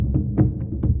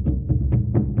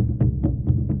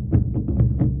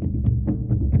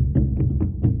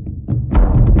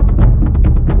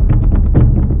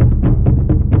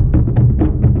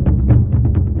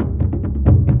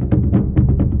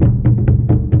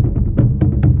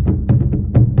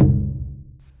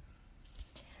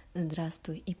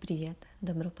Здравствуй и привет!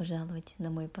 Добро пожаловать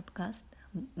на мой подкаст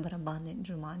 «Барабаны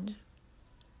Джуманджи».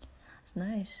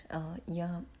 Знаешь,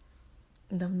 я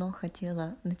давно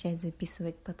хотела начать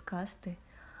записывать подкасты,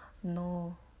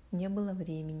 но не было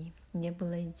времени, не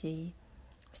было идей.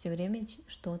 Все время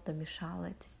что-то мешало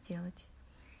это сделать.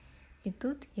 И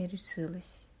тут я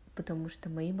решилась, потому что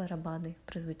мои барабаны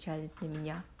прозвучали для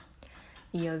меня.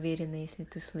 И я уверена, если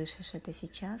ты слышишь это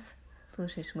сейчас,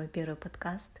 слушаешь мой первый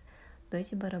подкаст, то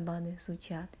эти барабаны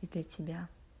звучат и для тебя.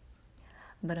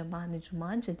 Барабаны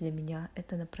Джуманджи для меня —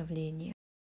 это направление.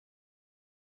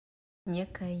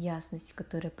 Некая ясность,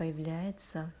 которая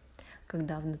появляется,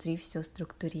 когда внутри все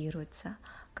структурируется,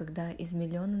 когда из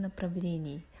миллиона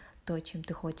направлений то, чем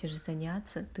ты хочешь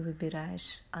заняться, ты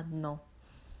выбираешь одно.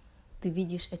 Ты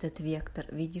видишь этот вектор,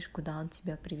 видишь, куда он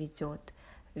тебя приведет,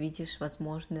 видишь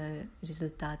возможный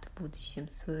результат в будущем,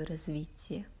 свое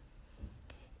развитие.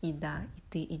 И да, и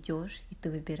ты идешь, и ты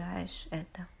выбираешь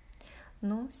это.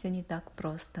 Но все не так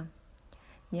просто.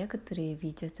 Некоторые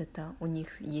видят это, у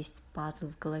них есть пазл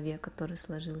в голове, который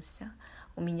сложился.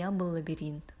 У меня был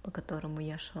лабиринт, по которому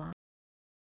я шла.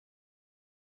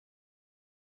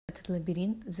 Этот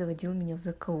лабиринт заводил меня в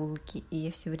закоулки, и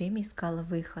я все время искала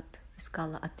выход,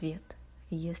 искала ответ.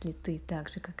 И если ты так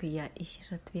же, как и я,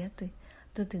 ищешь ответы,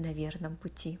 то ты на верном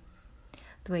пути.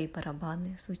 Твои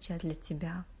барабаны звучат для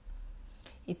тебя,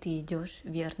 и ты идешь в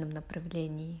верном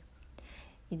направлении.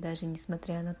 И даже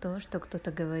несмотря на то, что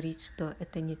кто-то говорит, что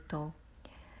это не то,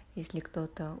 если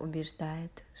кто-то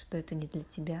убеждает, что это не для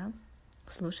тебя,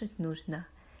 слушать нужно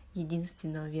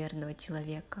единственного верного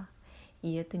человека.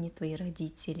 И это не твои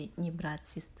родители, не брат,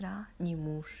 сестра, не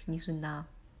муж, не жена.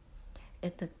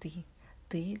 Это ты.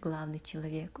 Ты главный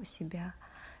человек у себя.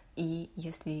 И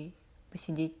если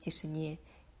посидеть в тишине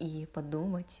и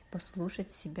подумать,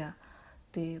 послушать себя,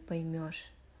 ты поймешь,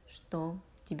 что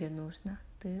тебе нужно.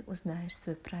 Ты узнаешь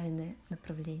свое правильное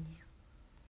направление.